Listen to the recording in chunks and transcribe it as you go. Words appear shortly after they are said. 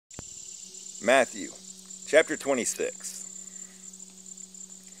Matthew, chapter 26.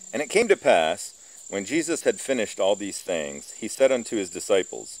 And it came to pass, when Jesus had finished all these things, he said unto his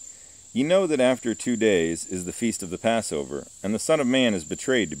disciples, Ye know that after 2 days is the feast of the Passover, and the Son of Man is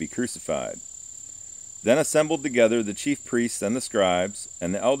betrayed to be crucified. Then assembled together the chief priests and the scribes,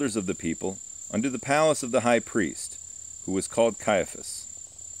 and the elders of the people, unto the palace of the high priest, who was called Caiaphas,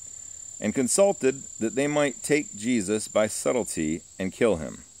 and consulted that they might take Jesus by subtlety and kill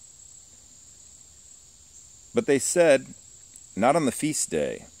him. But they said, Not on the feast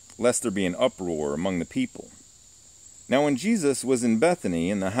day, lest there be an uproar among the people. Now when Jesus was in Bethany,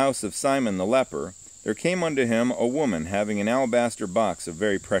 in the house of Simon the leper, there came unto him a woman having an alabaster box of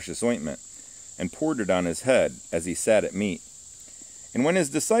very precious ointment, and poured it on his head as he sat at meat. And when his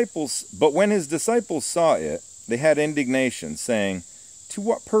disciples saw it, they had indignation, saying, To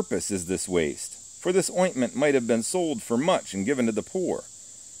what purpose is this waste? For this ointment might have been sold for much and given to the poor.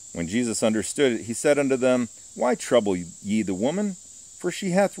 When Jesus understood it, he said unto them, Why trouble ye the woman? For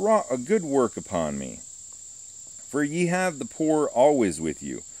she hath wrought a good work upon me. For ye have the poor always with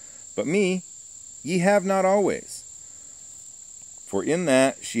you, but me ye have not always. For in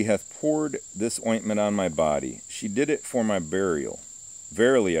that she hath poured this ointment on my body, she did it for my burial.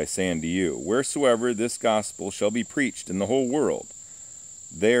 Verily I say unto you, wheresoever this gospel shall be preached in the whole world,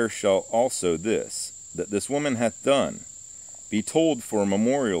 there shall also this, that this woman hath done, be told for a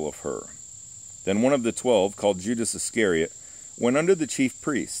memorial of her. Then one of the 12, called Judas Iscariot, went unto the chief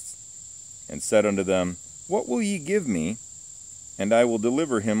priests, and said unto them, What will ye give me, and I will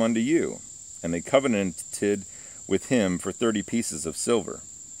deliver him unto you? And they covenanted with him for 30 pieces of silver.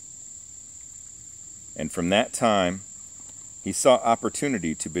 And from that time he sought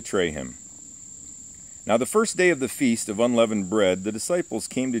opportunity to betray him. Now the first day of the feast of unleavened bread, the disciples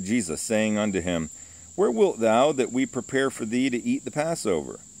came to Jesus, saying unto him, Where wilt thou that we prepare for thee to eat the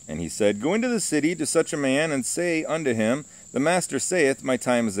Passover? And he said, Go into the city to such a man, and say unto him, The Master saith, My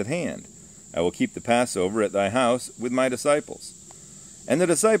time is at hand. I will keep the Passover at thy house with my disciples. And the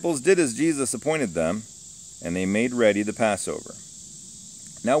disciples did as Jesus appointed them, and they made ready the Passover.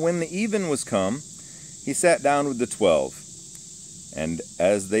 Now when the even was come, he sat down with the 12. And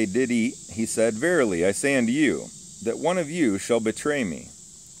as they did eat, he said, Verily I say unto you, that one of you shall betray me.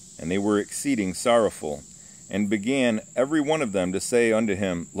 And they were exceeding sorrowful, and began every one of them to say unto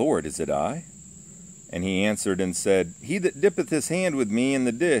him, Lord, is it I? And he answered and said, He that dippeth his hand with me in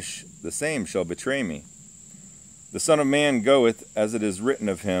the dish, the same shall betray me. The Son of Man goeth as it is written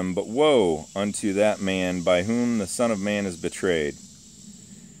of him, but woe unto that man by whom the Son of Man is betrayed.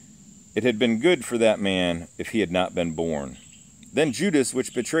 It had been good for that man if he had not been born. Then Judas,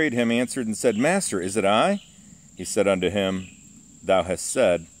 which betrayed him, answered and said, Master, is it I? He said unto him, Thou hast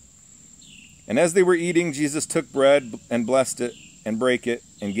said. And as they were eating, Jesus took bread and blessed it, and brake it,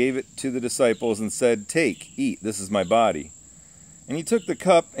 and gave it to the disciples, and said, Take, eat, this is my body. And he took the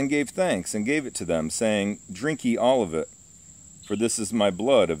cup, and gave thanks, and gave it to them, saying, Drink ye all of it, for this is my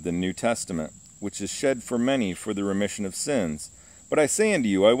blood of the New Testament, which is shed for many for the remission of sins. But I say unto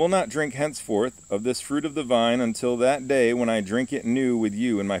you, I will not drink henceforth of this fruit of the vine until that day when I drink it new with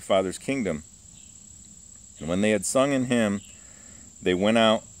you in my Father's kingdom. And when they had sung an hymn, they went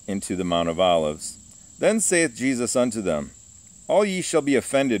out into the Mount of Olives. Then saith Jesus unto them, All ye shall be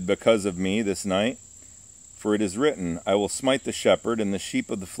offended because of me this night. For it is written, I will smite the shepherd, and the sheep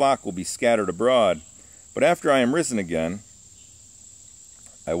of the flock will be scattered abroad. But after I am risen again,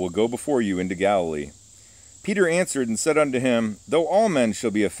 I will go before you into Galilee. Peter answered and said unto him, Though all men shall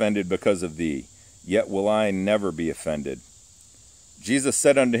be offended because of thee, yet will I never be offended. Jesus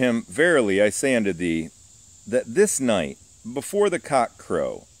said unto him, Verily I say unto thee, that this night, before the cock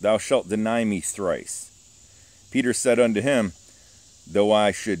crow, thou shalt deny me thrice. Peter said unto him, Though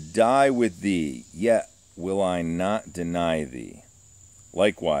I should die with thee, yet will I not deny thee.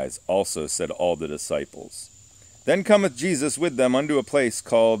 Likewise also said all the disciples. Then cometh Jesus with them unto a place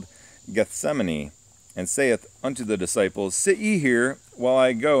called Gethsemane, and saith unto the disciples, Sit ye here, while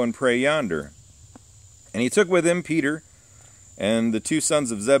I go and pray yonder. And he took with him Peter and the 2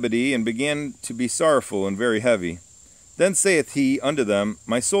 sons of Zebedee, and began to be sorrowful and very heavy. Then saith he unto them,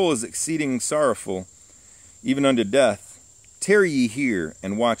 My soul is exceeding sorrowful, even unto death. Tarry ye here,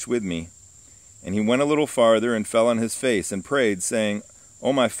 and watch with me. And he went a little farther, and fell on his face, and prayed, saying,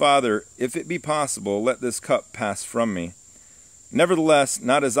 O my Father, if it be possible, let this cup pass from me. Nevertheless,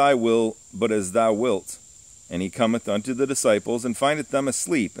 not as I will, but as thou wilt. And he cometh unto the disciples, and findeth them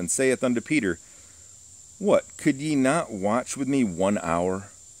asleep, and saith unto Peter, What, could ye not watch with me 1 hour?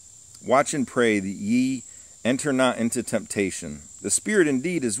 Watch and pray that ye enter not into temptation. The spirit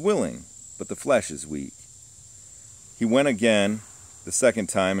indeed is willing, but the flesh is weak. He went again the second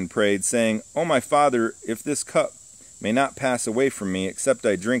time and prayed, saying, O my Father, if this cup may not pass away from me, except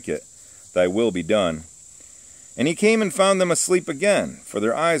I drink it, thy will be done. And he came and found them asleep again, for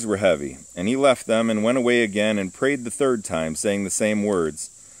their eyes were heavy. And he left them, and went away again, and prayed the third time, saying the same words.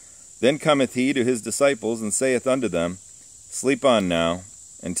 Then cometh he to his disciples, and saith unto them, Sleep on now,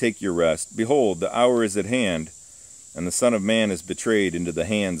 and take your rest. Behold, the hour is at hand, and the Son of Man is betrayed into the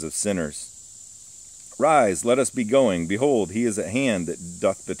hands of sinners. Rise, let us be going. Behold, he is at hand that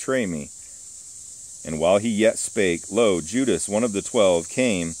doth betray me. And while he yet spake, lo, Judas, one of the 12,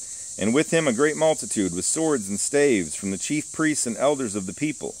 came, and with him a great multitude with swords and staves from the chief priests and elders of the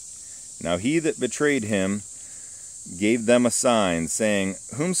people. Now he that betrayed him gave them a sign, saying,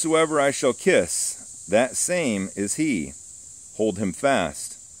 Whomsoever I shall kiss, that same is he. Hold him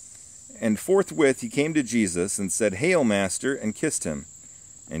fast. And forthwith he came to Jesus, and said, Hail, Master, and kissed him.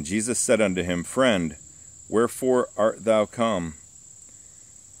 And Jesus said unto him, Friend, wherefore art thou come?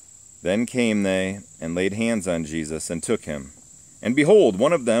 Then came they, and laid hands on Jesus, and took him. And behold,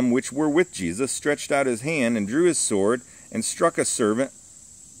 one of them which were with Jesus stretched out his hand, and drew his sword, and struck a servant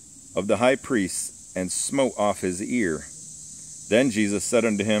of the high priest, and smote off his ear. Then Jesus said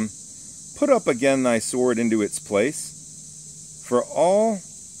unto him, Put up again thy sword into its place, for all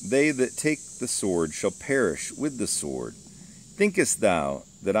they that take the sword shall perish with the sword. Thinkest thou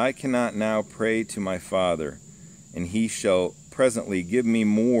that I cannot now pray to my Father, and he shall presently give me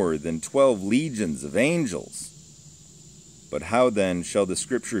more than 12 legions of angels? But how then shall the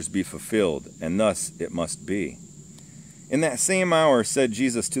Scriptures be fulfilled? And thus it must be. In that same hour said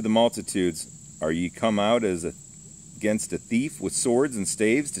Jesus to the multitudes, Are ye come out against a thief with swords and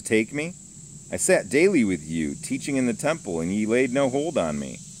staves to take me? I sat daily with you, teaching in the temple, and ye laid no hold on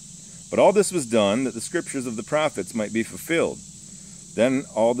me. But all this was done, that the Scriptures of the prophets might be fulfilled. Then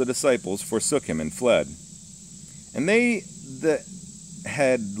all the disciples forsook him and fled. And they that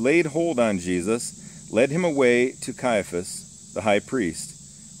had laid hold on Jesus led him away to Caiaphas, the high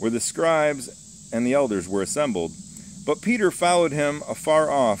priest, where the scribes and the elders were assembled. But Peter followed him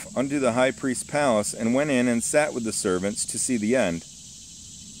afar off unto the high priest's palace, and went in and sat with the servants to see the end.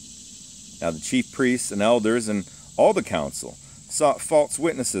 Now the chief priests and elders and all the council sought false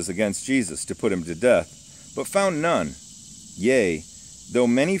witnesses against Jesus to put him to death, but found none. Yea, though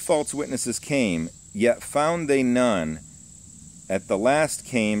many false witnesses came, yet found they none. At the last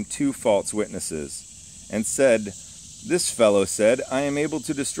came 2 false witnesses, and said, This fellow said, I am able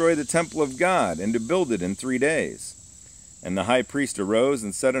to destroy the temple of God, and to build it in 3 days. And the high priest arose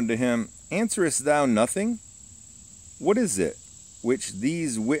and said unto him, Answerest thou nothing? What is it which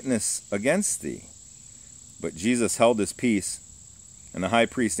these witness against thee? But Jesus held his peace. And the high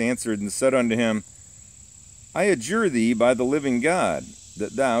priest answered and said unto him, I adjure thee by the living God,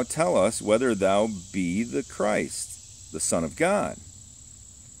 that thou tell us whether thou be the Christ, the Son of God.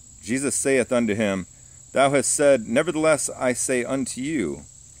 Jesus saith unto him, Thou hast said, Nevertheless I say unto you,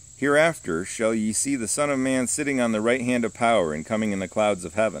 Hereafter shall ye see the Son of Man sitting on the right hand of power, and coming in the clouds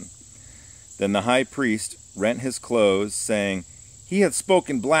of heaven. Then the high priest rent his clothes, saying, He hath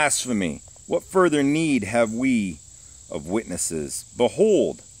spoken blasphemy. What further need have we of witnesses?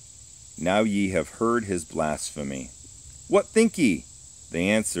 Behold, now ye have heard his blasphemy. What think ye? They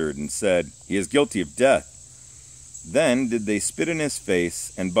answered and said, He is guilty of death. Then did they spit in his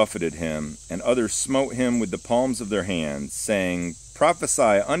face, and buffeted him, and others smote him with the palms of their hands, saying, Prophesy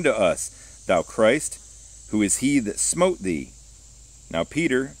unto us, thou Christ, who is he that smote thee? Now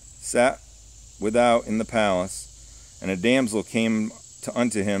Peter sat without in the palace, and a damsel came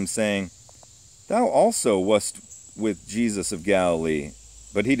unto him, saying, Thou also wast with Jesus of Galilee.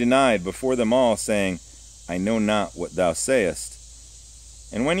 But he denied before them all, saying, I know not what thou sayest.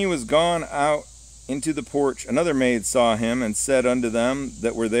 And when he was gone out into the porch, another maid saw him, and said unto them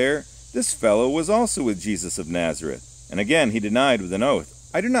that were there, This fellow was also with Jesus of Nazareth. And again he denied with an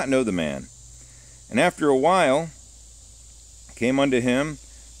oath, I do not know the man. And after a while came unto him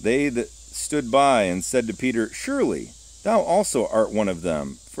they that stood by, and said to Peter, Surely thou also art one of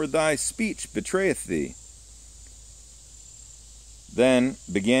them, for thy speech betrayeth thee. Then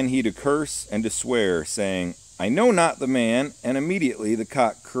began he to curse and to swear, saying, I know not the man. And immediately the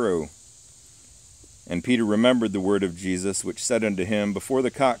cock crew. And Peter remembered the word of Jesus, which said unto him, Before the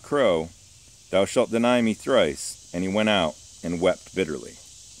cock crow, thou shalt deny me thrice. And he went out and wept bitterly.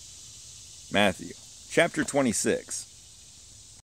 Matthew chapter 26.